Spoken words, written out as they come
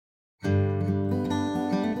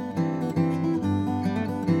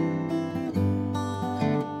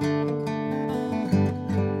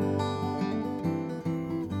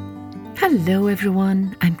Hello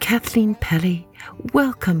everyone, I'm Kathleen Pelly.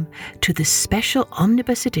 Welcome to the special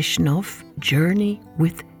omnibus edition of Journey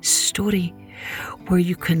with Story, where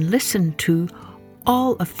you can listen to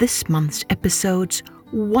all of this month's episodes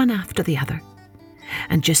one after the other.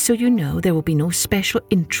 And just so you know, there will be no special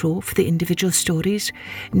intro for the individual stories,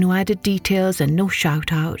 no added details and no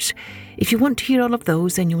shout-outs. If you want to hear all of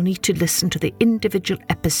those, then you'll need to listen to the individual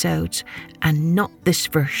episodes and not this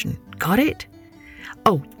version. Got it?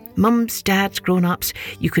 Oh, mums, dads, grown-ups,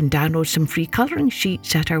 you can download some free colouring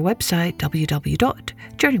sheets at our website,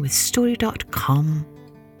 www.journeywithstory.com.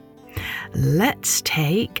 Let's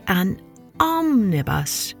take an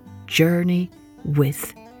omnibus journey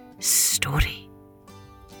with story.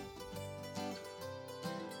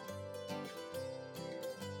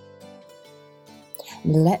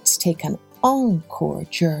 Let's take an encore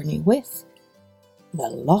journey with The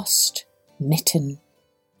Lost Mitten.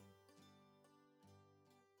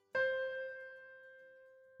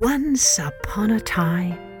 Once upon a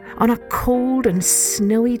time, on a cold and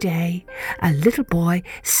snowy day, a little boy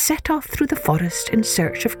set off through the forest in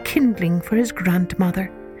search of kindling for his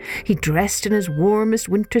grandmother. He dressed in his warmest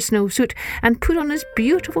winter snowsuit and put on his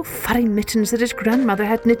beautiful furry mittens that his grandmother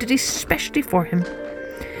had knitted especially for him.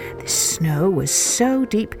 The snow was so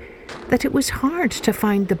deep that it was hard to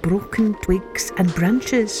find the broken twigs and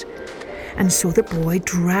branches, and so the boy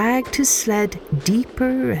dragged his sled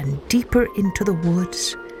deeper and deeper into the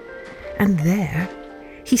woods. And there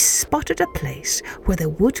he spotted a place where the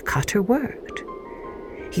woodcutter worked.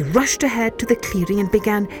 He rushed ahead to the clearing and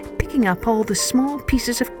began picking up all the small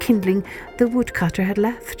pieces of kindling the woodcutter had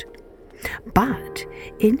left. But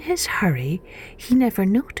in his hurry, he never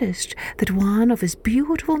noticed that one of his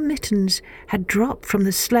beautiful mittens had dropped from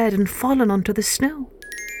the sled and fallen onto the snow.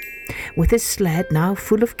 With his sled now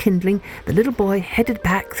full of kindling, the little boy headed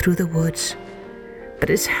back through the woods. But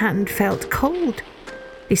his hand felt cold.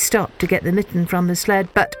 He stopped to get the mitten from the sled,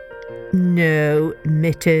 but no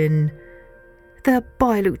mitten. The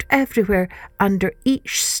boy looked everywhere, under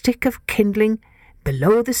each stick of kindling,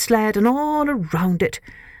 below the sled and all around it,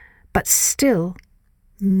 but still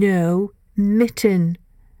no mitten.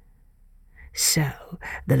 So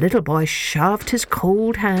the little boy shoved his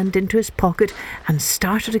cold hand into his pocket and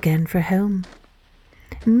started again for home.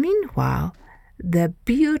 Meanwhile, the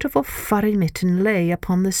beautiful furry mitten lay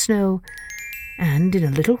upon the snow, and in a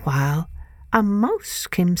little while a mouse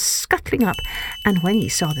came scuttling up, and when he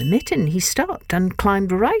saw the mitten he stopped and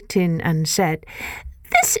climbed right in and said,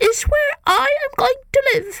 "This is where I am going to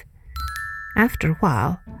live." After a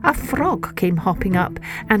while, a frog came hopping up,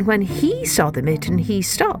 and when he saw the mitten, he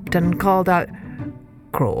stopped and called out,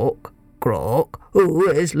 "Croak, croak, who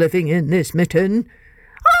is living in this mitten?"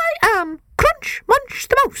 "I am Crunch Munch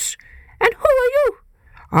the mouse, and who are you?"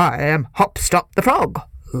 "I am Hop Stop the frog.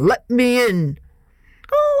 Let me in."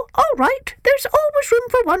 "Oh, all right, there's always room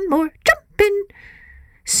for one more. Jump in."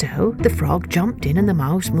 So the frog jumped in and the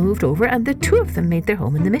mouse moved over, and the two of them made their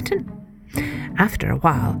home in the mitten. After a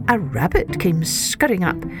while, a rabbit came scurrying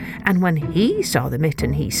up, and when he saw the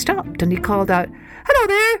mitten, he stopped and he called out, "Hello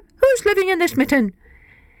there, who's living in this mitten?"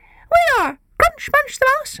 "We are Crunch Munch the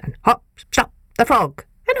mouse and Hop Stop the frog.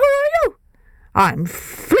 And who are you?" "I'm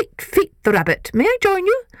Fleet Feet the rabbit. May I join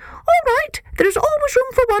you?" "All right, there's always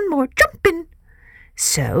room for one more. Jump in."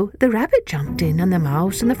 So the rabbit jumped in, and the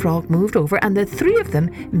mouse and the frog moved over, and the three of them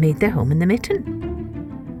made their home in the mitten.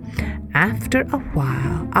 After a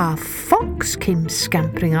while, a fox came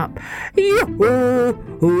scampering up. "Yoo-hoo!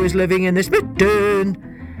 Who is living in this mitten?"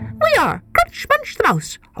 "We are Crunch Munch the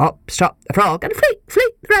mouse, Hop Stop the frog, and Fleet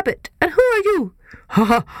Fleet the rabbit. And who are you?" "Ha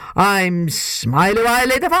ha! I'm Smiley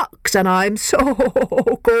Wiley the fox, and I'm so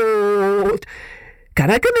cold. Can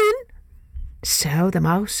I come in?" So the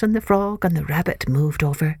mouse and the frog and the rabbit moved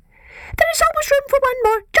over. "There is always room for one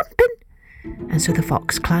more. Jump in." And so the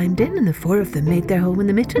fox climbed in, and the four of them made their home in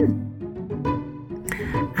the mitten.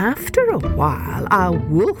 After a while, a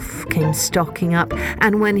wolf came stalking up,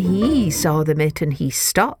 and when he saw the mitten, he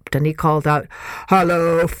stopped and he called out,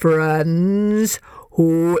 "Hello, friends.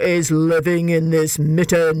 Who is living in this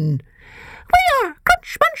mitten?" "We are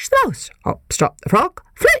Crunch Munch the mouse, Hop Stop the frog,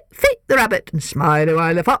 Fleet Feet the rabbit, and Smiley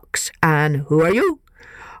Wiley the fox. And who are you?"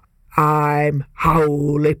 "I'm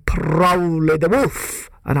Howly Prowly the wolf,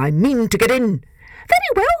 and I mean to get in."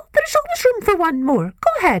 "Very well, there's always room for one more.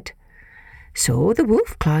 Go ahead." So the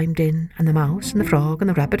wolf climbed in, and the mouse and the frog and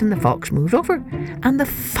the rabbit and the fox moved over, and the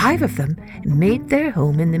five of them made their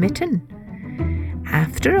home in the mitten.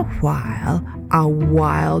 After a while, a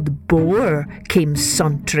wild boar came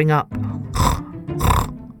sauntering up.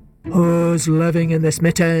 "Who's living in this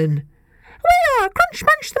mitten?" "We are Crunch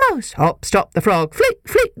Munch the mouse, Hop Stop the frog, Fleet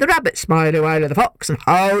Fleet the rabbit, Smiley Wiley the fox, and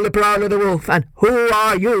Howler Prowler the wolf. And who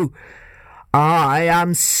are you? I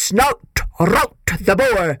am Snout Rout the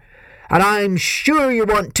boar, and I'm sure you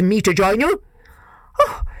want me to join you.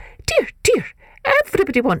 Oh, dear, dear,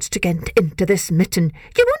 everybody wants to get into this mitten.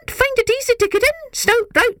 You won't find it easy to get in, Snout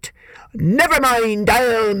Rout. Never mind,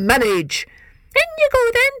 I'll manage. In you go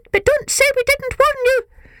then, but don't say we didn't warn you.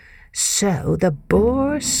 So the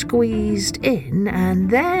boar squeezed in, and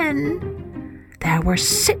then there were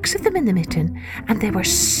 6 of them in the mitten, and they were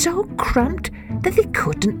so cramped that they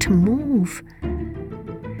couldn't move.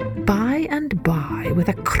 By and by, with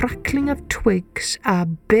a crackling of twigs, a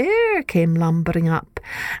bear came lumbering up,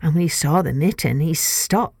 and when he saw the mitten, he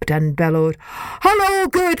stopped and bellowed, "Hello,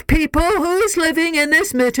 good people, who's living in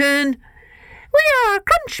this mitten?" "We are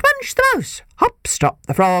Crunch Munch the mouse, Hop Stop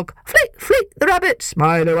the frog, Fleet Fleet the rabbit,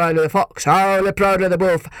 Smiley Wiley the fox, Howler Prowler the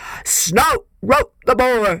wolf, Snout Rout the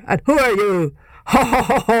boar, and who are you?" "Ho, ho,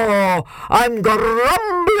 ho, ho! I'm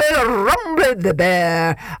Grumbly Rumbly the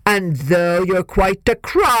bear, and though you're quite a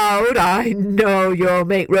crowd, I know you'll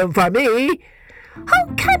make room for me." "How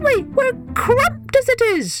can we? We're cramped as it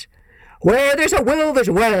is." "Where there's a will, there's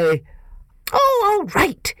a way." "Oh, all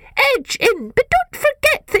right. Edge in, but don't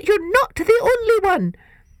forget that you're not the only one."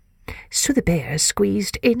 So the bear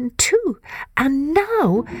squeezed in too, and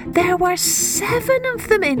now there were 7 of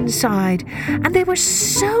them inside, and they were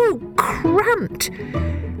so cramped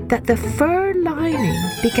that the fur lining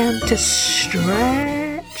began to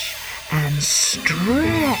stretch and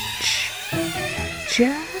stretch.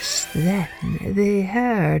 Just then they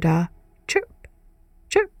heard a chirp,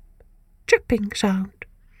 chirp, chirping sound.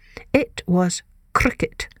 It was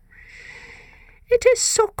Cricket. "It is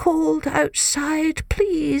so cold outside,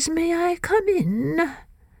 please may I come in?"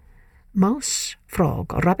 Mouse,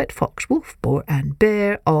 frog, rabbit, fox, wolf, boar, and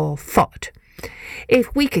bear all thought,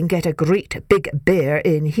 "If we can get a great big bear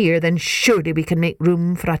in here, then surely we can make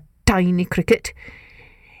room for a tiny cricket."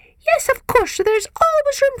 "Yes, of course, there's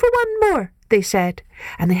always room for one more," they said,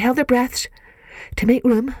 and they held their breaths to make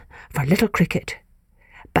room for little Cricket.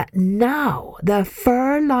 But now the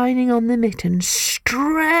fur lining on the mitten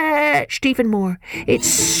stretched even more. It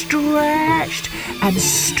stretched and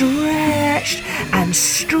stretched and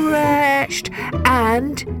stretched,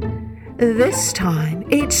 and this time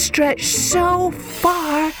it stretched so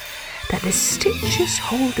far that the stitches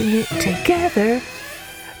holding it together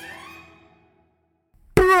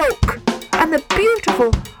broke, and the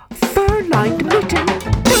beautiful fur-lined mitten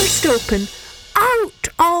burst open. Out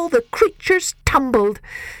all the creatures tumbled,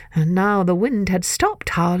 and now the wind had stopped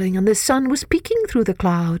howling and the sun was peeking through the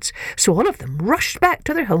clouds, so all of them rushed back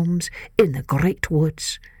to their homes in the great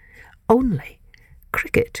woods. Only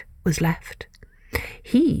Cricket was left.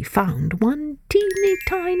 He found one teeny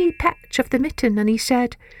tiny patch of the mitten, and he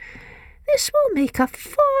said, "This will make a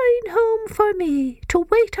fine home for me to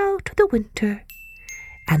wait out the winter."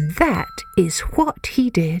 And that is what he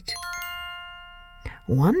did.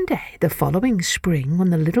 One day, the following spring, when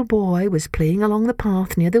the little boy was playing along the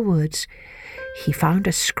path near the woods, he found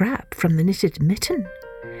a scrap from the knitted mitten.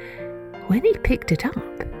 When he picked it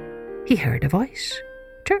up, he heard a voice.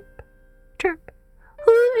 Chirp, chirp.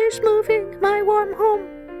 "Who is moving my warm home?"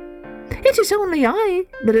 "It is only I,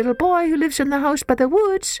 the little boy who lives in the house by the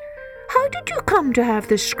woods. How did you come to have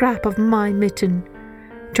this scrap of my mitten?"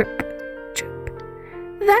 Chirp, chirp.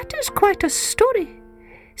 "That is quite a story.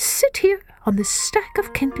 Sit here on this stack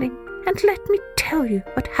of kindling and let me tell you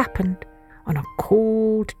what happened on a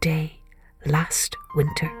cold day last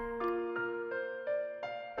winter."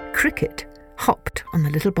 Cricket hopped on the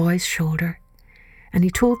little boy's shoulder, and he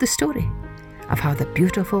told the story of how the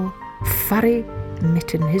beautiful furry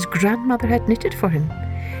mitten his grandmother had knitted for him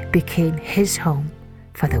became his home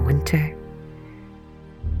for the winter.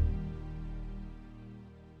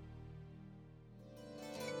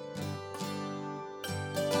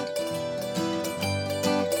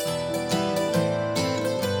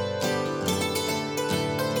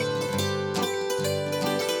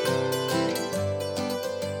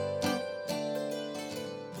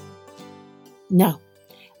 Now,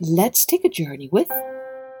 let's take a journey with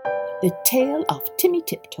The Tale of Timmy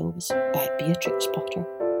Tiptoes by Beatrix Potter.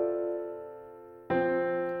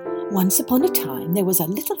 Once upon a time, there was a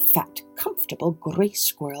little fat, comfortable grey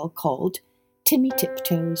squirrel called Timmy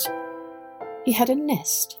Tiptoes. He had a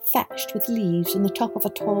nest thatched with leaves in the top of a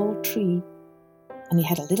tall tree, and he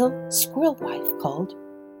had a little squirrel wife called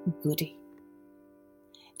Goody.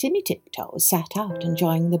 Timmy Tiptoes sat out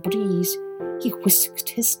enjoying the breeze. He whisked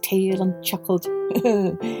his tail and chuckled.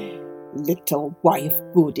 "Little wife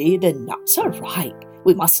Goody, the nuts are ripe.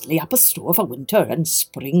 We must lay up a store for winter and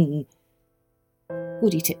spring."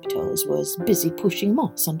 Goody Tiptoes was busy pushing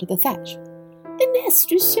moss under the thatch. "The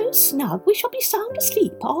nest is so snug we shall be sound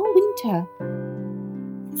asleep all winter."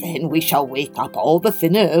 "Then we shall wake up all the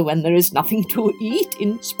thinner when there is nothing to eat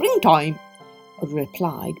in springtime,"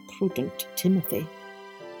 replied prudent Timothy.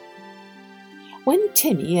 When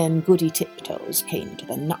Timmy and Goody Tiptoes came to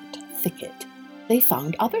the nut thicket, they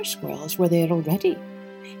found other squirrels were there already.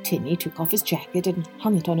 Timmy took off his jacket and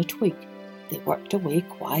hung it on a twig. They worked away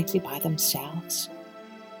quietly by themselves.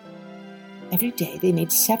 Every day they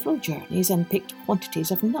made several journeys and picked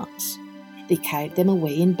quantities of nuts. They carried them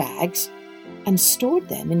away in bags and stored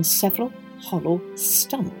them in several hollow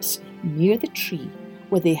stumps near the tree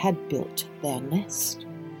where they had built their nest.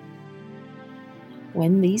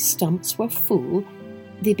 When these stumps were full,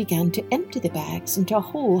 they began to empty the bags into a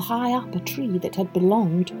hole high up a tree that had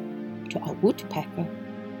belonged to a woodpecker.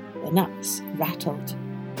 The nuts rattled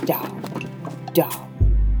down,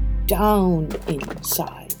 down, down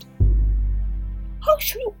inside. "How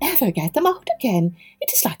shall you ever get them out again?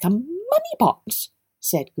 It is like a money box,"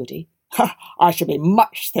 said Goody. "I shall be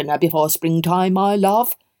much thinner before springtime, my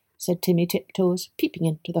love," said Timmy Tiptoes, peeping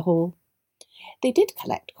into the hole. They did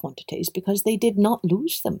collect quantities because they did not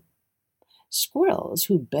lose them. Squirrels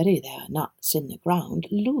who bury their nuts in the ground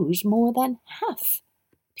lose more than half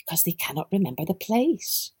because they cannot remember the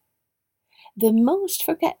place. The most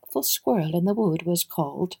forgetful squirrel in the wood was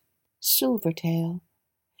called Silvertail.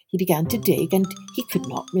 He began to dig and he could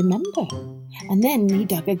not remember. And then he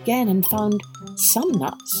dug again and found some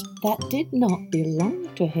nuts that did not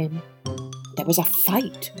belong to him. There was a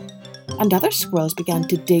fight, and other squirrels began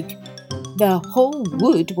to dig. The whole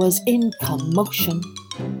wood was in commotion.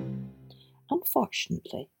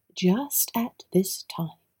 Unfortunately, just at this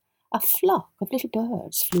time, a flock of little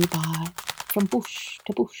birds flew by from bush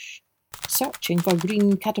to bush, searching for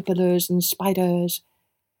green caterpillars and spiders.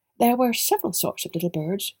 There were several sorts of little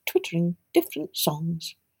birds, twittering different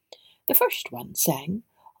songs. The first one sang,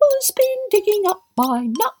 "Who's been digging up my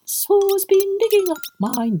nuts? Who's been digging up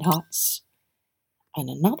my nuts?" And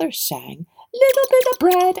another sang, "Little bit of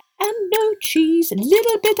bread and no cheese,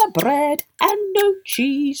 little bit of bread and no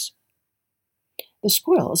cheese." The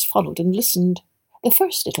squirrels followed and listened. The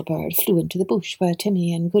first little bird flew into the bush where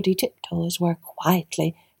Timmy and Goody Tiptoes were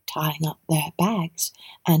quietly tying up their bags,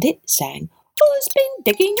 and it sang, "Who's been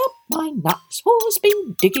digging up my nuts? Who's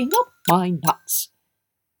been digging up my nuts?"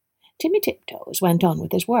 Timmy Tiptoes went on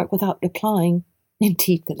with his work without replying.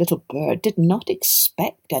 Indeed, the little bird did not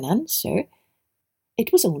expect an answer.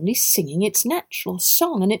 It was only singing its natural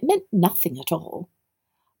song, and it meant nothing at all.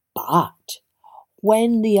 But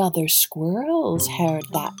when the other squirrels heard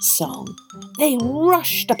that song, they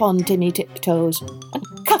rushed upon Timmy Tiptoes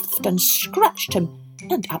and cuffed and scratched him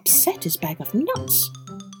and upset his bag of nuts.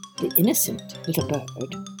 The innocent little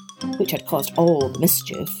bird, which had caused all the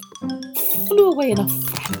mischief, flew away in a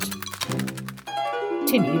fright.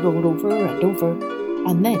 Timmy rolled over and over,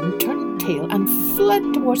 and then turned tail and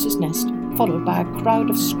fled towards his nest, followed by a crowd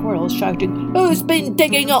of squirrels shouting, "Who's been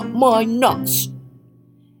digging up my nuts?"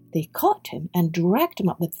 They caught him and dragged him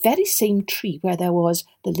up the very same tree where there was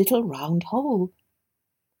the little round hole,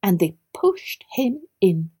 and they pushed him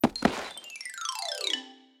in.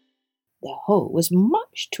 The hole was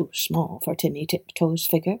much too small for Timmy Tiptoes'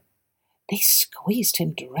 figure. They squeezed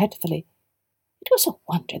him dreadfully. It was a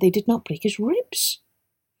wonder they did not break his ribs.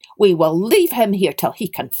 "We will leave him here till he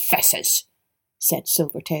confesses," said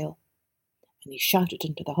Silvertail, and he shouted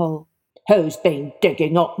into the hole, "Who's been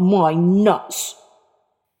digging up my nuts?"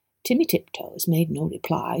 Timmy Tiptoes made no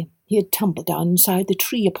reply. He had tumbled down inside the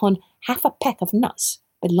tree upon half a peck of nuts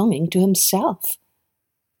belonging to himself.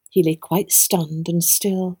 He lay quite stunned and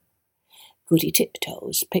still. Goody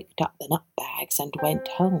Tiptoes picked up the nut bags and went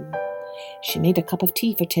home. She made a cup of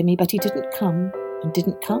tea for Timmy, but he didn't come and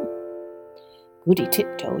didn't come. Goody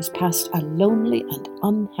Tiptoes passed a lonely and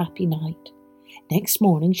unhappy night. Next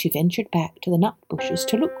morning she ventured back to the nut bushes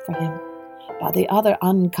to look for him, but the other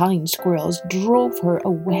unkind squirrels drove her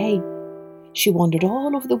away. She wandered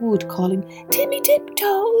all over the wood calling, "Timmy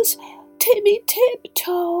Tiptoes! Timmy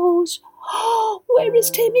Tiptoes! Oh, where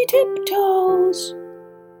is Timmy Tiptoes?"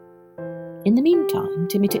 In the meantime,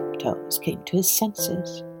 Timmy Tiptoes came to his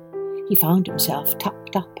senses. He found himself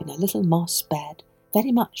tucked up in a little moss bed,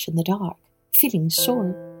 very much in the dark, feeling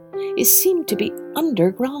sore. It seemed to be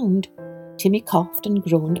underground. Timmy coughed and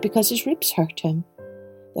groaned because his ribs hurt him.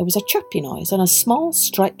 There was a chirpy noise, and a small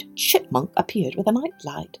striped chipmunk appeared with a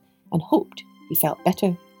nightlight, and hoped he felt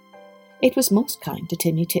better. It was most kind to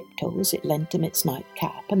Timmy Tiptoes. It lent him its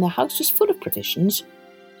nightcap, and the house was full of provisions.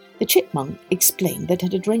 The chipmunk explained that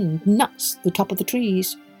it had rained nuts the top of the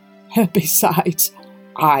trees. "Besides,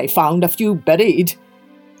 I found a few buried,"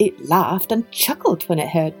 It laughed and chuckled when it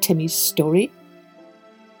heard Timmy's story.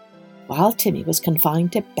 While Timmy was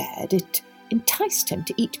confined to bed, it enticed him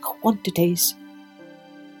to eat quantities.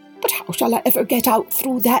 "But how shall I ever get out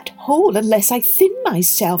through that hole unless I thin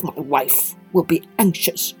myself? My wife will be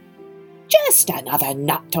anxious." "Just another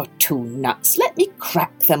nut or 2 nuts. Let me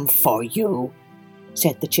crack them for you,"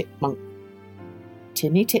 said the chipmunk.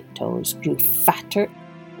 Timmy Tiptoes grew fatter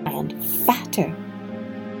and fatter.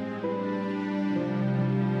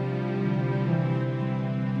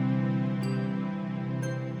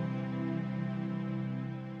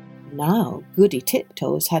 Now Goody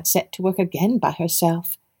Tiptoes had set to work again by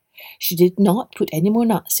herself. She did not put any more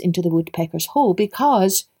nuts into the woodpecker's hole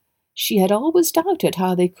because she had always doubted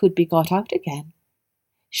how they could be got out again.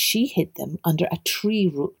 She hid them under a tree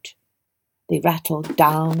root. They rattled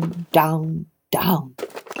down, down, down.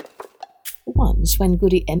 Once, when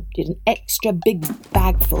Goody emptied an extra big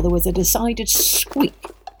bagful, there was a decided squeak.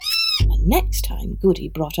 And next time Goody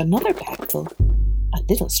brought another bagful, a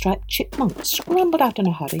little striped chipmunk scrambled out in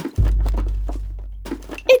a hurry.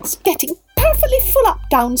 "It's getting perfectly full up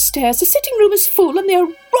downstairs. The sitting room is full and they are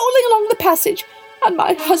rolling along the passage, and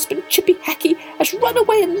my husband Chippy Hackey has run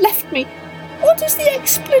away and left me. What is the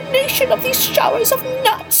explanation of these showers of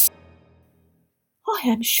nuts?" "I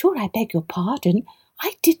am sure I beg your pardon.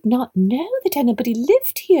 I did not know that anybody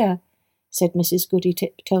lived here," said Mrs. Goody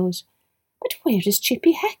Tiptoes. "But where is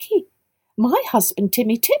Chippy Hackey? My husband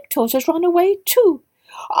Timmy Tiptoes has run away too."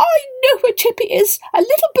 "I know where Chippy is. A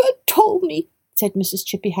little bird told me," said Mrs.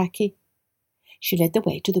 Chippy Hackey. She led the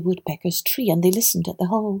way to the woodpecker's tree, and they listened at the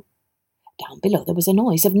hole. Down below there was a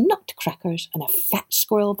noise of nutcrackers, and a fat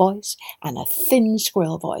squirrel voice and a thin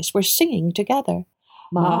squirrel voice were singing together.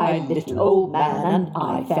 "My little old man and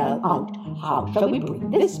I fell out. How shall we bring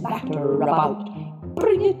this matter about?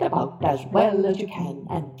 Bring it about as well as you can,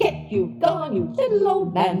 and get you gone, you little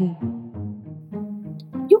old man."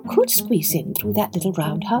 "You could squeeze in through that little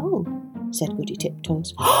round hole," said Goody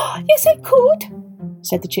Tiptoes. "Yes, I could,"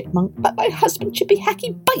 said the chipmunk, "but my husband Chippy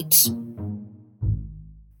Hackey bites."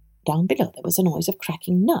 Down below there was a noise of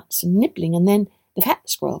cracking nuts and nibbling, and then the fat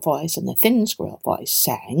squirrel voice and the thin squirrel voice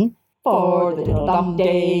sang, "For the diddle dum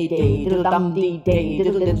day, day, diddle dum dee day,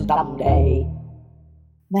 diddle diddle dum day."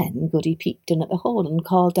 Then Goody peeped in at the hole and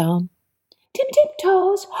called down, "Timmy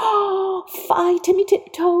Tiptoes! Oh, fie, Timmy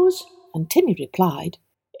Tiptoes!" And Timmy replied,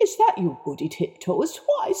 "Is that you, Goody Tiptoes?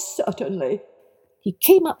 Why, certainly." He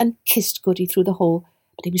came up and kissed Goody through the hole,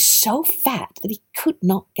 but he was so fat that he could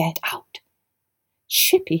not get out.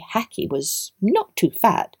 Chippy Hackey was not too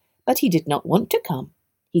fat, but he did not want to come.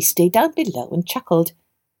 He stayed down below and chuckled.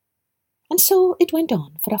 And so it went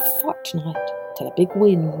on for a fortnight, till a big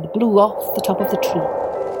wind blew off the top of the tree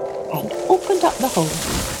and opened up the hole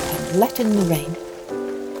and let in the rain.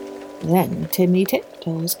 Then Timmy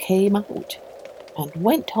Tiptoes came out and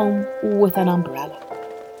went home with an umbrella.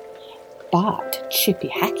 But Chippy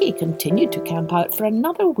Hackey continued to camp out for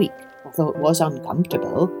another week, although it was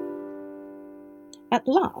uncomfortable. At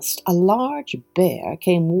last, a large bear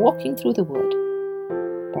came walking through the wood.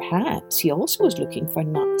 Perhaps he also was looking for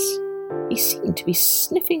nuts. He seemed to be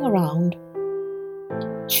sniffing around.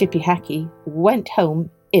 Chippy Hackey went home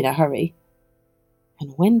in a hurry.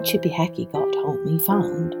 And when Chippy Hackey got home, he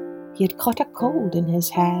found he had caught a cold in his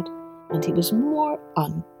head, and he was more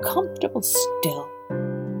uncomfortable still.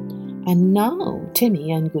 And now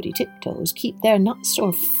Timmy and Goody Tiptoes keep their nut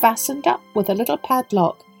store fastened up with a little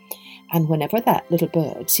padlock. And whenever that little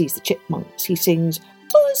bird sees the chipmunks, he sings,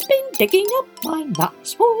 "Who's been digging up my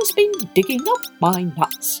nuts? Who's been digging up my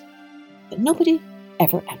nuts?" But nobody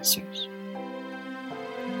ever answers.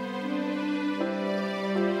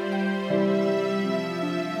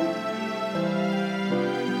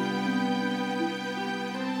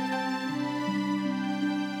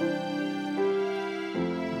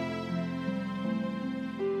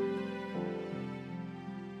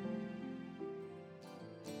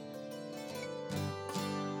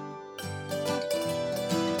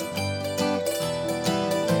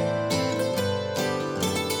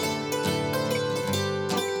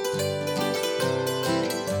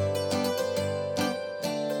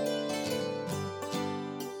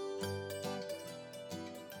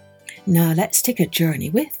 Now let's take a journey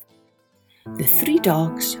with The Three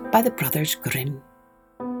Dogs by the Brothers Grimm.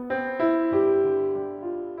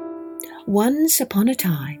 Once upon a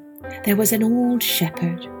time, there was an old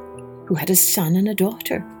shepherd who had a son and a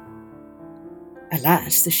daughter.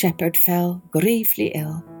 Alas, the shepherd fell gravely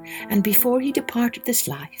ill, and before he departed this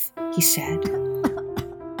life, he said,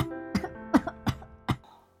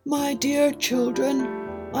 "My dear children,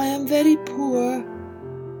 I am very poor,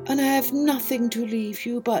 and I have nothing to leave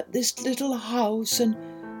you but this little house and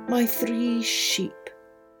my 3 sheep.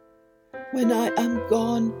 When I am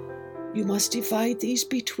gone, you must divide these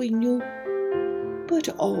between you, but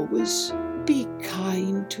always be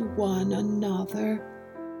kind to one another,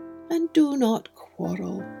 and do not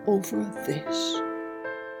quarrel over this."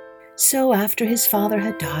 So after his father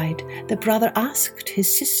had died, the brother asked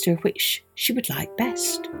his sister which she would like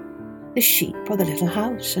best, the sheep or the little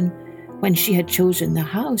house, and when she had chosen the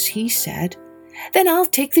house, he said, "Then I'll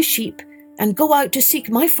take the sheep and go out to seek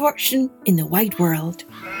my fortune in the wide world."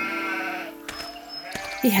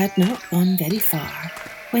 He had not gone very far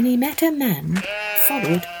when he met a man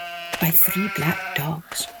followed by 3 black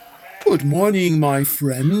dogs. "Good morning, my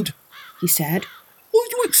friend," he said. "Will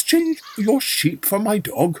you exchange your sheep for my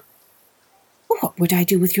dog?" "What would I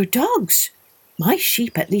do with your dogs? My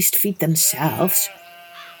sheep at least feed themselves,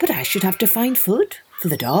 but I should have to find food for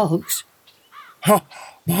the dogs." "Ha!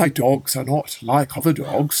 My dogs are not like other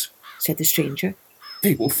dogs," said the stranger.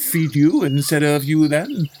 "They will feed you instead of you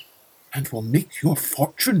then, and will make your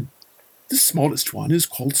fortune. The smallest one is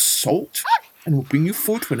called Salt, and will bring you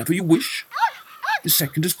food whenever you wish. The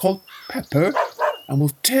second is called Pepper, and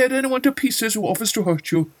will tear anyone to pieces who offers to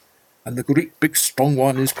hurt you. And the great big strong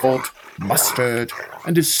one is called Mustard,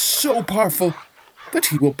 and is so powerful that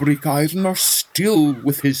he will break iron or steel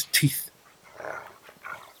with his teeth."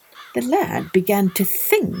 The lad began to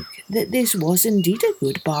think that this was indeed a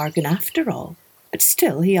good bargain after all, but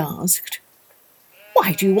still he asked,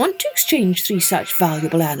 "Why do you want to exchange 3 such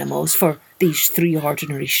valuable animals for these 3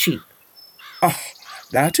 ordinary sheep?" "Ah,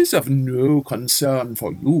 that is of no concern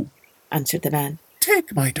for you," answered the man.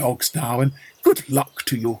 "Take my dogs now, and good luck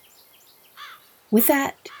to you." With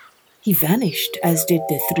that, he vanished, as did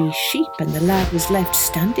the 3 sheep, and the lad was left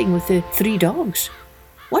standing with the 3 dogs,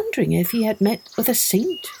 wondering if he had met with a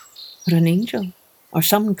saint or an angel or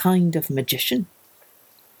some kind of magician.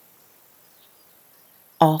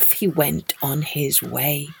 Off he went on his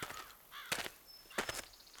way,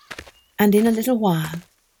 and in a little while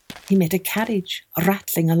he met a carriage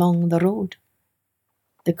rattling along the road.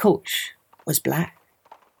 The coach was black,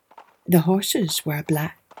 the horses were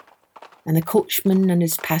black, and the coachman and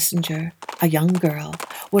his passenger, a young girl,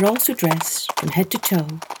 were also dressed from head to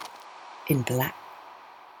toe in black.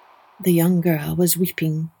 The young girl was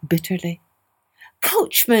weeping bitterly.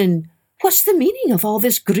 "Coachman, what's the meaning of all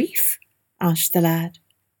this grief?" asked the lad.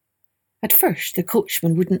 At first the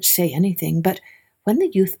coachman wouldn't say anything, but when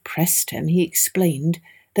the youth pressed him, he explained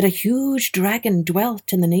that a huge dragon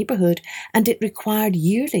dwelt in the neighbourhood, and it required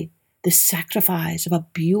yearly the sacrifice of a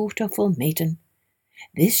beautiful maiden.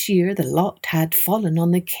 This year the lot had fallen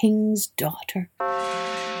on the king's daughter,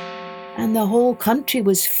 and the whole country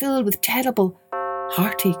was filled with terrible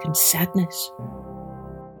heartache and sadness.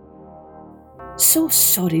 So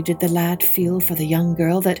sorry did the lad feel for the young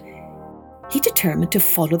girl that he determined to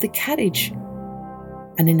follow the carriage,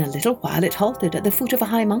 and in a little while it halted at the foot of a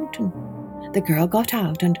high mountain. The girl got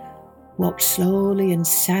out and walked slowly and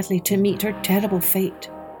sadly to meet her terrible fate.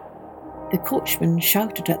 The coachman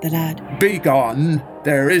shouted at the lad, "Begone!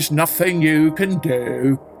 There is nothing you can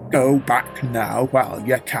do. Go back now while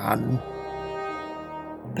you can."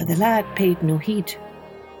 But the lad paid no heed.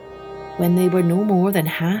 When they were no more than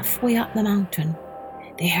halfway up the mountain,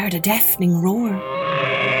 they heard a deafening roar.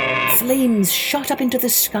 Flames shot up into the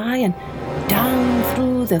sky, and down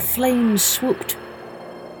through the flames swooped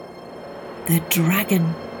the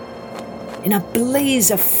dragon in a blaze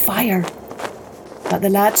of fire. But the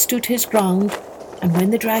lad stood his ground, and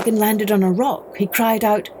when the dragon landed on a rock, he cried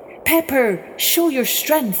out, "Pepper, show your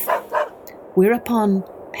strength!" Whereupon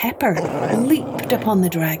Pepper leaped upon the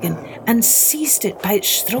dragon and seized it by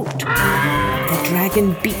its throat. The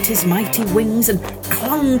dragon beat his mighty wings and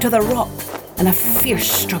clung to the rock, and a fierce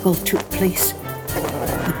struggle took place.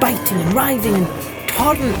 The biting and writhing and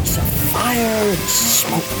torrents of fire and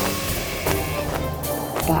smoke.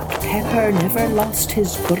 But Pepper never lost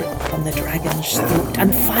his grip on the dragon's throat,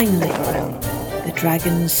 and finally the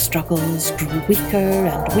dragon's struggles grew weaker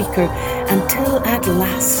and weaker until at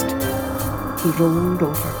last he rolled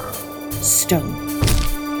over, stone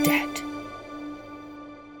dead.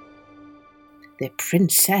 The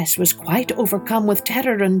princess was quite overcome with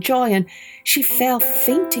terror and joy, and she fell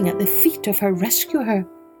fainting at the feet of her rescuer.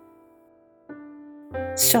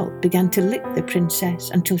 Salt began to lick the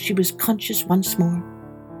princess until she was conscious once more.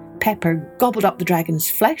 Pepper gobbled up the dragon's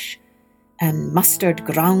flesh, and Mustard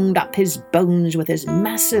ground up his bones with his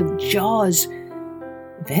massive jaws.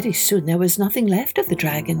 Very soon there was nothing left of the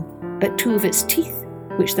dragon but 2 of its teeth,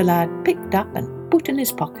 which the lad picked up and put in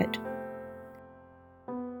his pocket.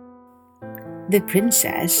 The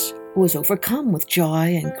princess was overcome with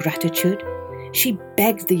joy and gratitude. she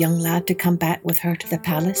begged the young lad to come back with her to the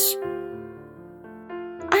palace.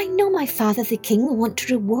 "I know my father the king will want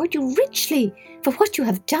to reward you richly for what you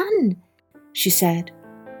have done," she said.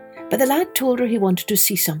 But the lad told her he wanted to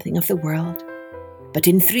see something of the world. "But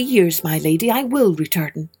in 3 years, my lady, I will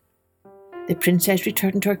return." The princess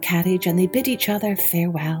returned to her carriage, and they bid each other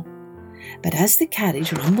farewell. But as the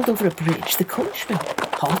carriage rumbled over a bridge, the coachman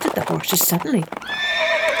halted the horses suddenly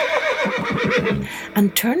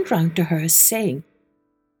and turned round to her, saying,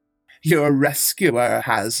 "Your rescuer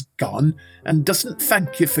has gone and doesn't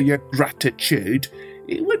thank you for your gratitude.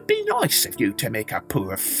 It would be nice of you to make a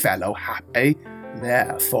poor fellow happy.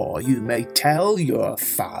 Therefore you may tell your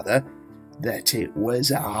father that it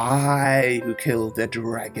was I who killed the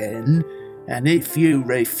dragon, and if you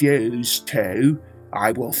refuse to,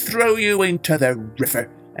 I will throw you into the river,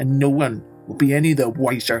 and no one will be any the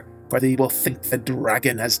wiser, for they will think the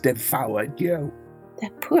dragon has devoured you." The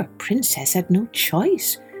poor princess had no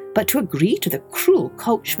choice but to agree to the cruel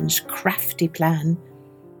coachman's crafty plan.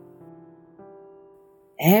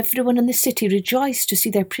 Everyone in the city rejoiced to see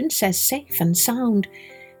their princess safe and sound.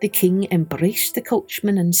 The king embraced the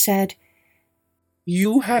coachman and said,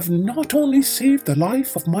 "You have not only saved the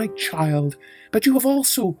life of my child, but you have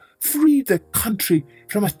also freed the country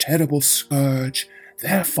from a terrible scourge.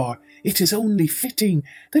 Therefore, it is only fitting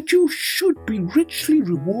that you should be richly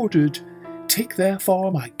rewarded. Take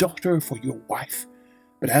therefore my daughter for your wife.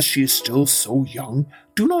 But as she is still so young,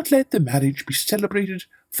 do not let the marriage be celebrated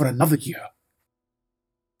for another year."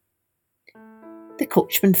 The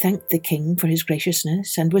coachman thanked the king for his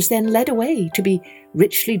graciousness, and was then led away to be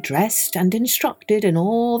richly dressed and instructed in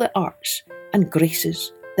all the arts and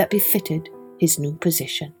graces that befitted his new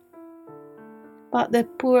position. But the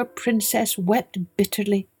poor princess wept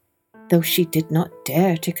bitterly, though she did not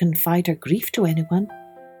dare to confide her grief to anyone.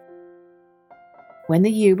 When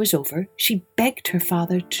the year was over, she begged her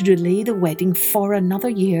father to delay the wedding for another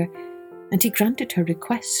year, and he granted her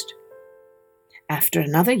request. After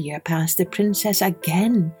another year passed, the princess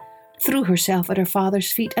again threw herself at her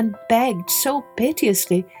father's feet and begged so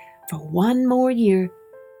piteously for one more year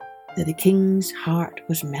that the king's heart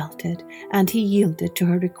was melted, and he yielded to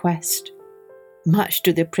her request, much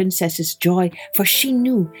to the princess's joy, for she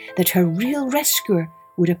knew that her real rescuer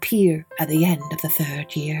would appear at the end of the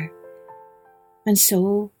 3rd year. And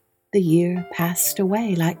so the year passed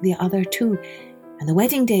away like the other 2, and the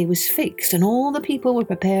wedding day was fixed, and all the people were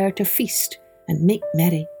prepared to feast and make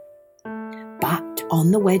merry. But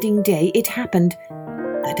on the wedding day it happened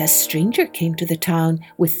that a stranger came to the town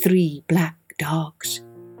with 3 black dogs.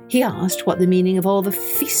 He asked what the meaning of all the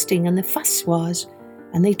feasting and the fuss was,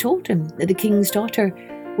 and they told him that the king's daughter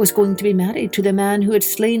was going to be married to the man who had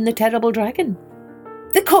slain the terrible dragon.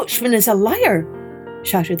 "The coachman is a liar,"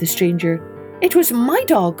 shouted the stranger. "It was my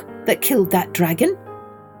dog that killed that dragon."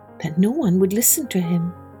 But no one would listen to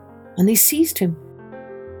him, and they seized him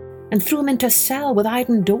and threw him into a cell with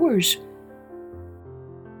iron doors.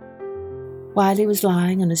 While he was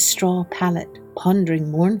lying on a straw pallet, pondering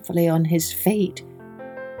mournfully on his fate,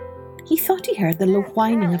 he thought he heard the low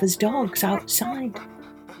whining of his dogs outside.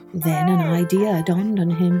 Then an idea dawned on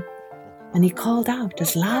him, and he called out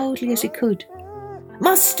as loudly as he could,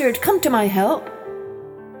 "Mustard, come to my help!"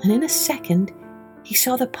 And in a second he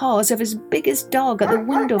saw the paws of his biggest dog at the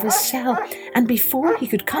window of his cell, and before he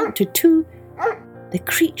could count to 2, the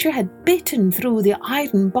creature had bitten through the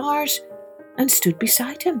iron bars and stood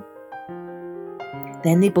beside him.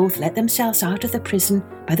 Then they both let themselves out of the prison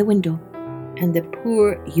by the window, and the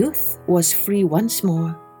poor youth was free once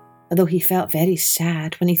more, although he felt very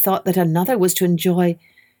sad when he thought that another was to enjoy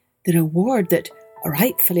the reward that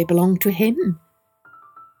rightfully belonged to him.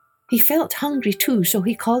 He felt hungry too, so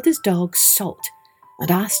he called his dog Salt and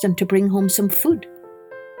asked him to bring home some food.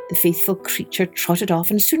 The faithful creature trotted off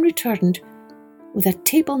and soon returned with a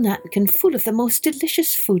table napkin full of the most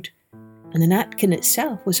delicious food, and the napkin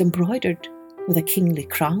itself was embroidered with a kingly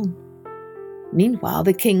crown. Meanwhile,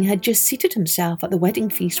 the king had just seated himself at the wedding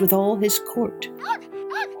feast with all his court.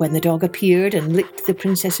 When the dog appeared and licked the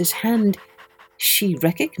princess's hand, she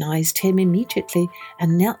recognized him immediately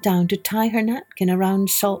and knelt down to tie her napkin around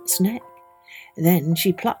Salt's neck. Then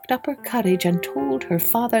she plucked up her courage and told her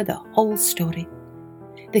father the whole story.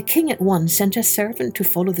 The king at once sent a servant to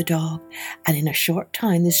follow the dog, and in a short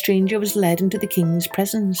time the stranger was led into the king's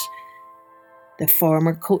presence. The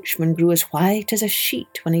former coachman grew as white as a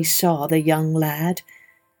sheet when he saw the young lad,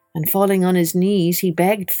 and falling on his knees he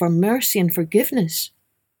begged for mercy and forgiveness.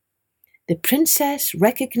 The princess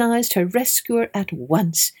recognized her rescuer at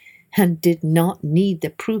once, and did not need the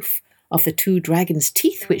proof of the 2 dragons'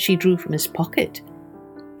 teeth which she drew from his pocket.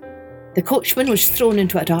 The coachman was thrown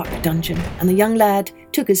into a dark dungeon, and the young lad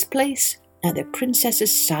took his place at the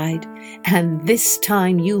princess's side, and this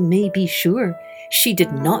time you may be sure she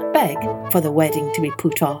did not beg for the wedding to be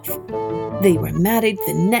put off. They were married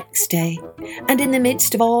the next day, and in the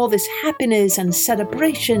midst of all this happiness and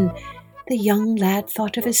celebration, the young lad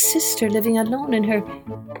thought of his sister living alone in her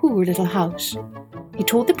poor little house. He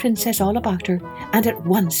told the princess all about her, and at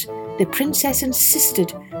once the princess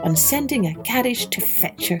insisted on sending a carriage to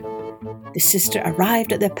fetch her. The sister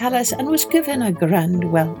arrived at the palace and was given a grand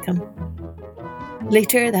welcome.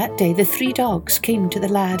 Later that day, the 3 dogs came to the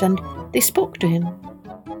lad and they spoke to him.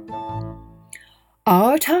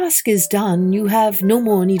 "Our task is done. You have no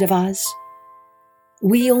more need of us.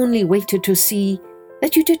 We only waited to see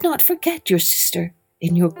that you did not forget your sister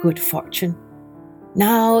in your good fortune.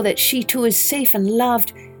 Now that she too is safe and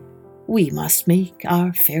loved, we must make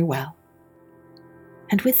our farewell."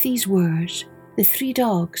 And with these words, the 3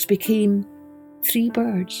 dogs became 3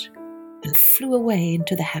 birds and flew away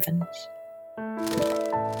into the heavens.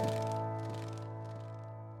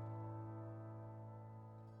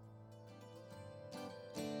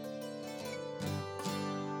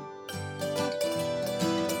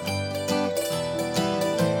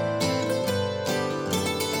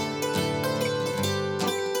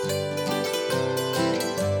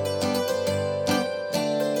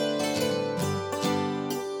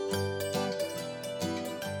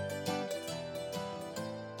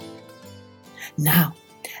 Now,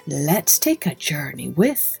 let's take a journey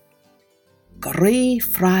with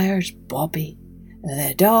Greyfriars Bobby,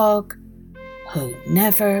 the dog who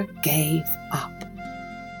never gave up.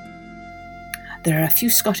 There are a few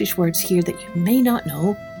Scottish words here that you may not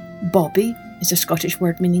know. Bobby is a Scottish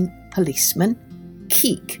word meaning policeman.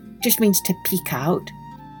 Keek just means to peek out.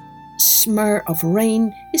 Smur of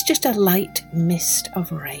rain is just a light mist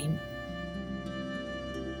of rain.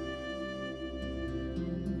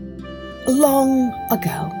 Long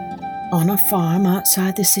ago, on a farm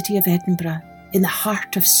outside the city of Edinburgh, in the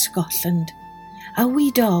heart of Scotland, a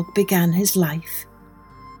wee dog began his life,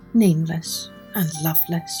 nameless and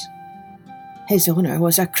loveless. His owner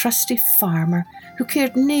was a crusty farmer who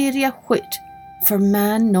cared nary a whit for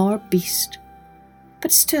man nor beast.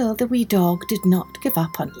 But still the wee dog did not give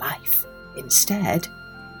up on life. Instead,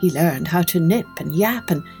 he learned how to nip and yap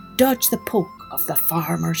and dodge the poke of the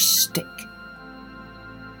farmer's stick.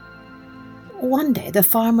 One day the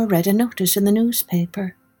farmer read a notice in the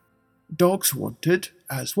newspaper. "Dogs wanted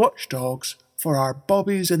as watchdogs for our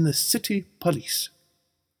bobbies in the city police."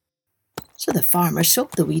 So the farmer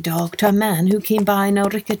sold the wee dog to a man who came by in a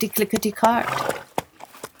rickety-clickety cart.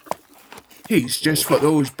 "He's just what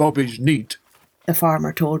those bobbies need," the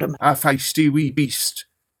farmer told him. "A feisty wee beast.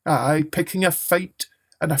 Aye, picking a fight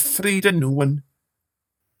and afraid of no one."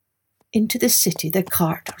 Into the city the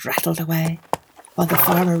cart rattled away, while the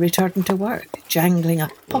farmer returned to work, jangling a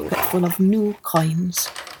pocket full of new coins.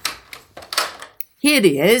 "Here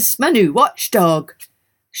he is, my new watchdog,"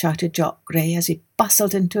 shouted Jock Grey as he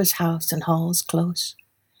bustled into his house and halls close.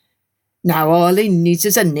 "Now all he needs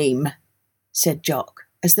is a name," said Jock,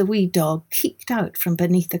 as the wee dog keeked out from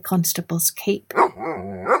beneath the constable's cape.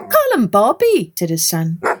 "Call him Bobby," said his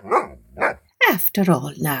son. "After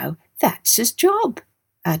all now, that's his job,"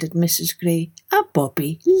 added Mrs. Grey, "a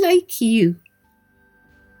Bobby like you."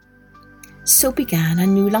 So began a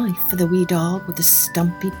new life for the wee dog with the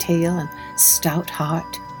stumpy tail and stout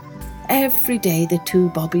heart. Every day the 2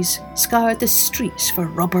 bobbies scoured the streets for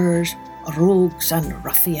robbers, rogues and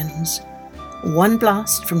ruffians. One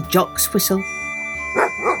blast from Jock's whistle,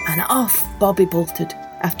 and off Bobby bolted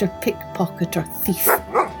after pickpocket or thief.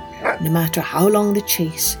 No matter how long the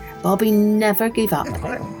chase, Bobby never gave up.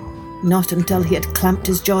 Not until he had clamped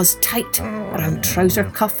his jaws tight around trouser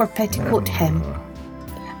cuff or petticoat hem.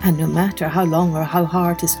 And no matter how long or how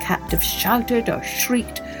hard his captive shouted or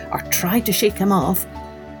shrieked or tried to shake him off,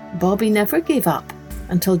 Bobby never gave up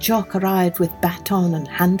until Jock arrived with baton and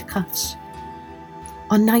handcuffs.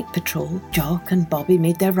 On night patrol, Jock and Bobby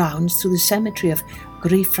made their rounds through the cemetery of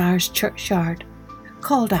Greyfriars Churchyard,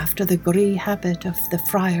 called after the grey habit of the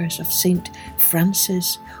friars of St.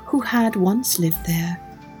 Francis, who had once lived there.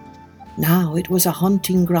 Now it was a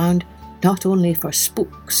haunting ground not only for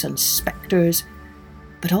spooks and spectres,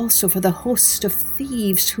 but also for the host of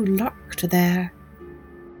thieves who lurked there.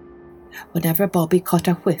 Whenever Bobby caught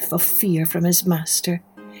a whiff of fear from his master,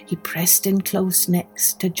 he pressed in close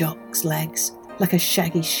next to Jock's legs like a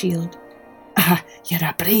shaggy shield. "Ah, you're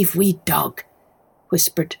a brave wee dog,"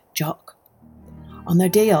 whispered Jock. On their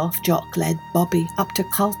day off, Jock led Bobby up to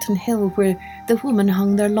Calton Hill, where the women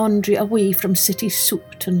hung their laundry away from city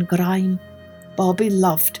soot and grime. Bobby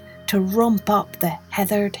loved to romp up the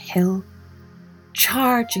heathered hill,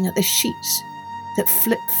 charging at the sheets that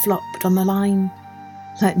flip-flopped on the line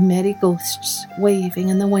like merry ghosts waving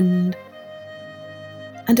in the wind.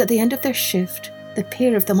 And at the end of their shift, the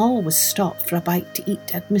pair of them always stopped for a bite to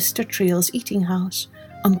eat at Mr. Trail's eating house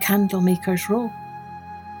on Candlemaker's Row.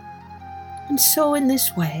 And so in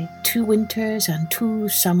this way 2 winters and 2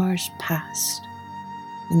 summers passed,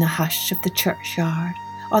 in the hush of the churchyard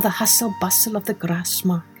or the hustle-bustle of the grass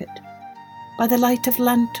market, by the light of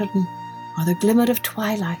lantern or the glimmer of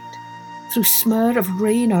twilight, through smur of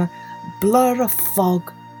rain or blur of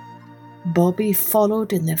fog, Bobby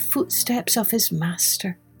followed in the footsteps of his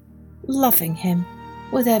master, loving him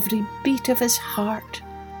with every beat of his heart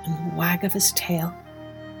and wag of his tail.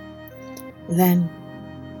 Then,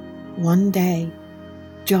 one day,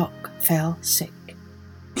 Jock fell sick.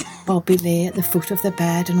 Bobby lay at the foot of the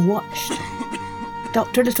bed and watched.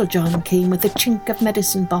 Dr. Littlejohn came with the chink of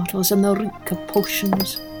medicine bottles and the reek of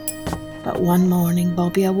potions. But one morning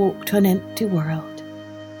Bobby awoke to an empty world.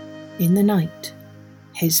 In the night,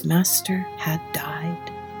 his master had died.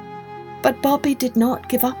 But Bobby did not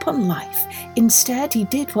give up on life. Instead, he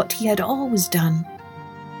did what he had always done.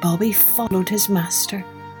 Bobby followed his master.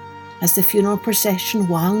 As the funeral procession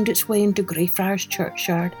wound its way into Greyfriars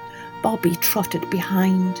churchyard, Bobby trotted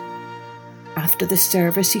behind. After the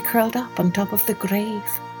service, he curled up on top of the grave.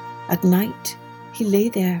 At night, he lay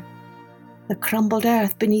there, the crumbled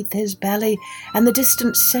earth beneath his belly and the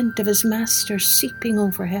distant scent of his master seeping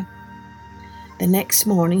over him. The next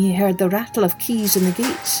morning, he heard the rattle of keys in the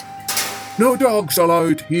gates. "No dogs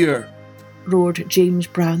allowed here," roared James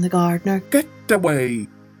Brown the gardener. "Get away."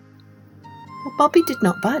 But Bobby did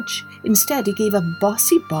not budge. Instead, he gave a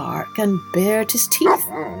bossy bark and bared his teeth.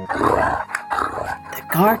 The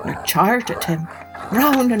gardener charged at him.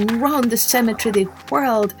 Round and round the cemetery they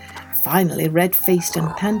whirled. Finally, red-faced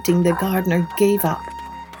and panting, the gardener gave up,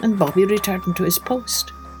 and Bobby returned to his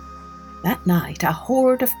post. That night, a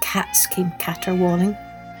horde of cats came caterwauling.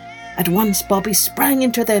 At once, Bobby sprang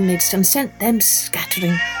into their midst and sent them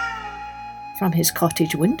scattering. From his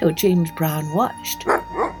cottage window, James Brown watched.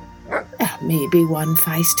 "Maybe one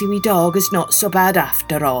feisty wee dog is not so bad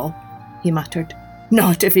after all," he muttered.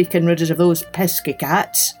 "Not if he can rid us of those pesky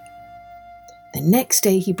cats." The next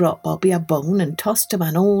day he brought Bobby a bone and tossed him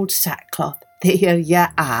an old sackcloth. "There you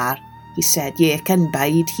are," he said. "Ye can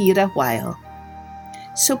bide here a while."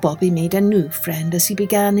 So Bobby made a new friend as he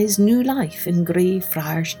began his new life in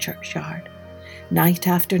Greyfriars churchyard. Night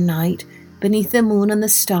after night, beneath the moon and the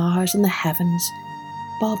stars and the heavens,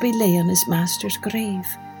 Bobby lay on his master's grave.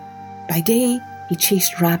 By day, he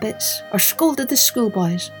chased rabbits or scolded the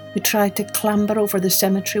schoolboys who tried to clamber over the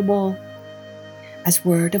cemetery wall. As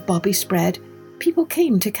word of Bobby spread, people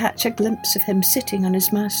came to catch a glimpse of him sitting on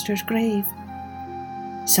his master's grave.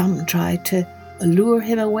 Some tried to lure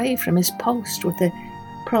him away from his post with the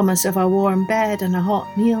promise of a warm bed and a hot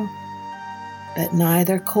meal. But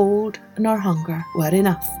neither cold nor hunger were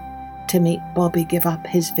enough to make Bobby give up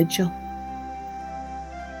his vigil.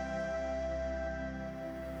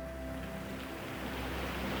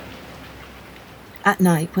 At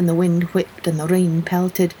night, when the wind whipped and the rain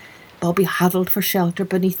pelted, Bobby huddled for shelter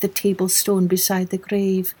beneath the table stone beside the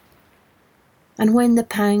grave. And when the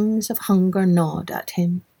pangs of hunger gnawed at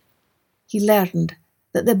him, he learned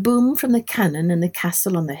that the boom from the cannon in the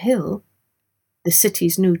castle on the hill, the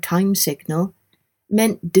city's new time signal,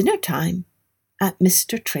 meant dinner time at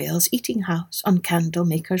Mr. Trail's eating house on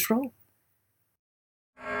Candlemaker's Row.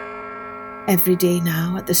 Every day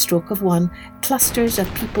now, at the stroke of 1, clusters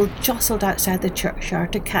of people jostled outside the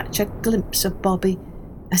churchyard to catch a glimpse of Bobby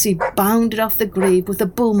as he bounded off the grave with the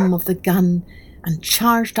boom of the gun and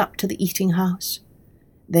charged up to the eating house.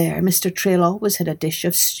 There, Mr. Trail always had a dish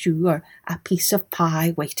of stew or a piece of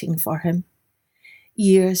pie waiting for him.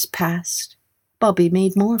 Years passed. Bobby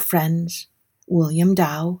made more friends. William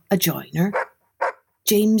Dow, a joiner.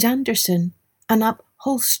 James Anderson, an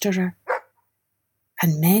upholsterer.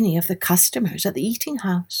 And many of the customers at the eating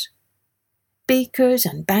house. Bakers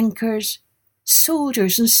and bankers,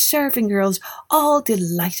 soldiers and serving girls, all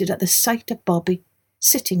delighted at the sight of Bobby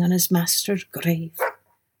sitting on his master's grave.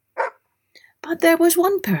 But there was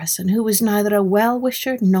one person who was neither a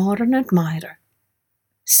well-wisher nor an admirer.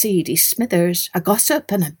 Sadie Smithers, a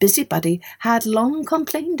gossip and a busybody, had long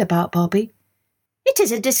complained about Bobby. "It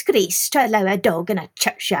is a disgrace to allow a dog in a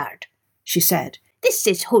churchyard," she said. "This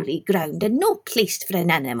is holy ground and no place for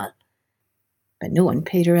an animal." But no one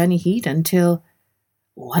paid her any heed until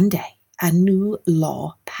one day a new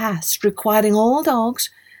law passed requiring all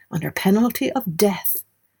dogs, under penalty of death,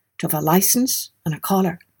 to have a licence and a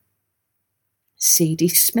collar. Sadie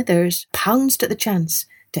Smithers pounced at the chance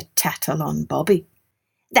to tattle on Bobby.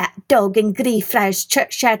 "That dog in Greyfriars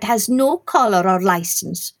Churchyard has no collar or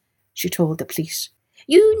licence," she told the police.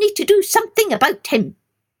 "You need to do something about him."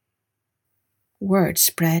 Word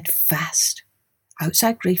spread fast.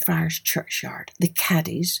 Outside Greyfriars Churchyard, the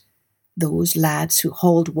caddies, those lads who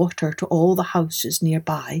hauled water to all the houses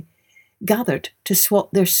nearby, gathered to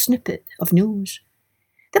swap their snippet of news.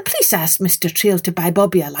 "The police asked Mr. Trail to buy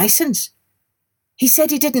Bobby a licence. He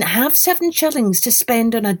said he didn't have 7 shillings to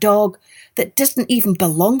spend on a dog that doesn't even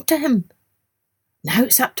belong to him. Now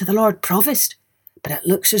it's up to the Lord Provost, but it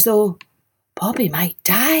looks as though Bobby might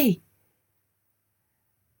die."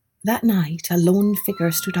 That night, a lone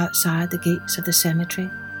figure stood outside the gates of the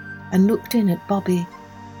cemetery and looked in at Bobby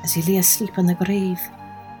as he lay asleep on the grave.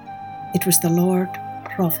 It was the Lord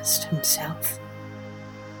Provost himself.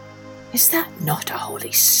 "Is that not a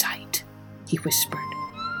holy sight?" he whispered.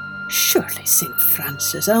 "Surely St.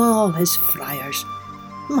 Francis and all his friars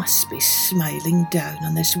must be smiling down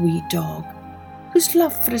on this wee dog whose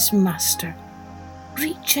love for his master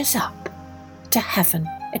reaches up to heaven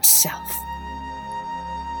itself."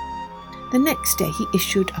 The next day he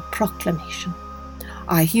issued a proclamation.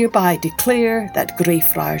 "I hereby declare that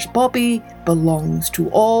Greyfriars Bobby belongs to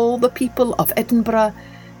all the people of Edinburgh,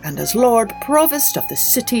 and as Lord Provost of the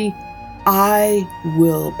city, I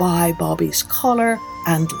will buy Bobby's collar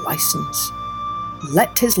and licence.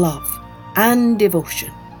 Let his love and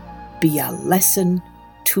devotion be a lesson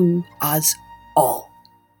to us all."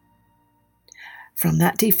 From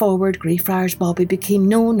that day forward, Greyfriars Bobby became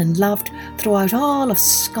known and loved throughout all of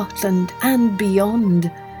Scotland and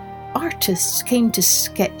beyond. Artists came to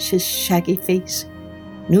sketch his shaggy face.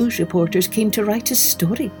 News reporters came to write his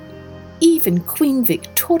story. Even Queen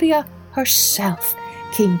Victoria herself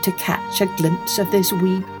came to catch a glimpse of this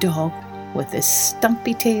wee dog with his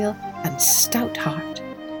stumpy tail and stout heart.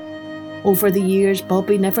 Over the years,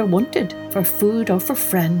 Bobby never wanted for food or for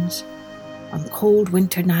friends. On cold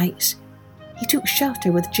winter nights, he took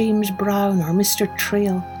shelter with James Brown or Mr.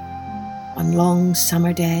 Trail. On long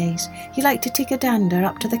summer days, he liked to take a dander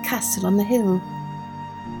up to the castle on the hill,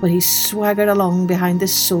 where he swaggered along behind the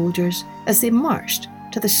soldiers as they marched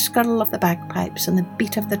to the skirl of the bagpipes and the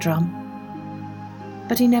beat of the drum.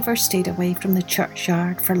 But he never stayed away from the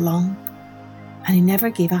churchyard for long, and he never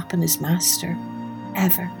gave up on his master,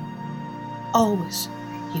 ever. Always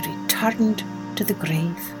he returned to the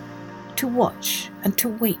grave, to watch and to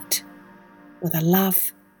wait, with a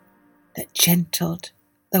love that gentled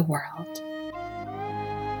the world.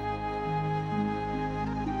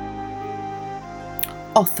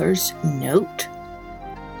 Author's note.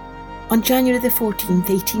 On January the 14th,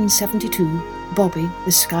 1872, Bobby,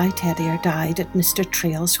 the Skye Terrier, died at Mr.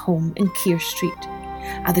 Trail's home in Keir Street.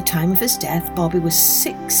 At the time of his death, Bobby was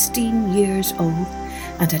 16 years old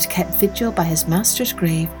and had kept vigil by his master's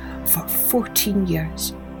grave for 14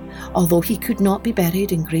 years. Although he could not be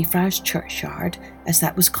buried in Greyfriars Churchyard, as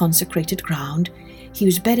that was consecrated ground, he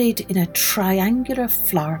was buried in a triangular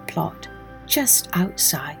flower plot just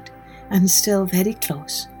outside and still very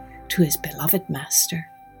close to his beloved master.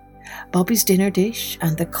 Bobby's dinner dish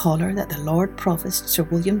and the collar that the Lord Provost Sir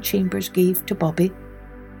William Chambers gave to Bobby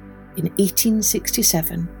in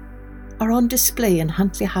 1867 are on display in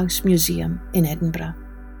Huntly House Museum in Edinburgh.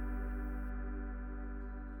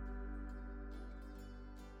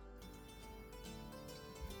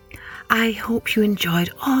 I hope you enjoyed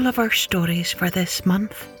all of our stories for this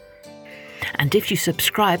month. And if you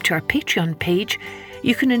subscribe to our Patreon page,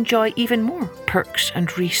 you can enjoy even more perks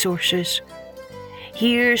and resources.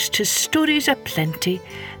 Here's to stories aplenty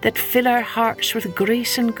that fill our hearts with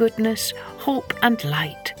grace and goodness, hope and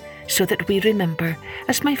light, so that we remember,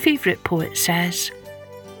 as my favourite poet says,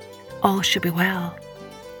 all shall be well,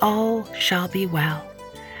 all shall be well,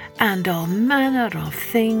 and all manner of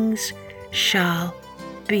things shall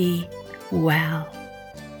be well.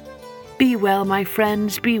 Be well, my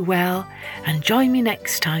friends, be well, and join me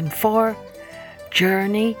next time for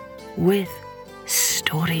Journey with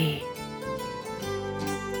Story.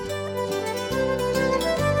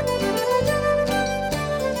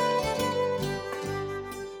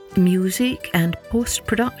 Music and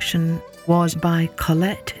post-production was by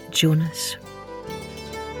Colette Jonas.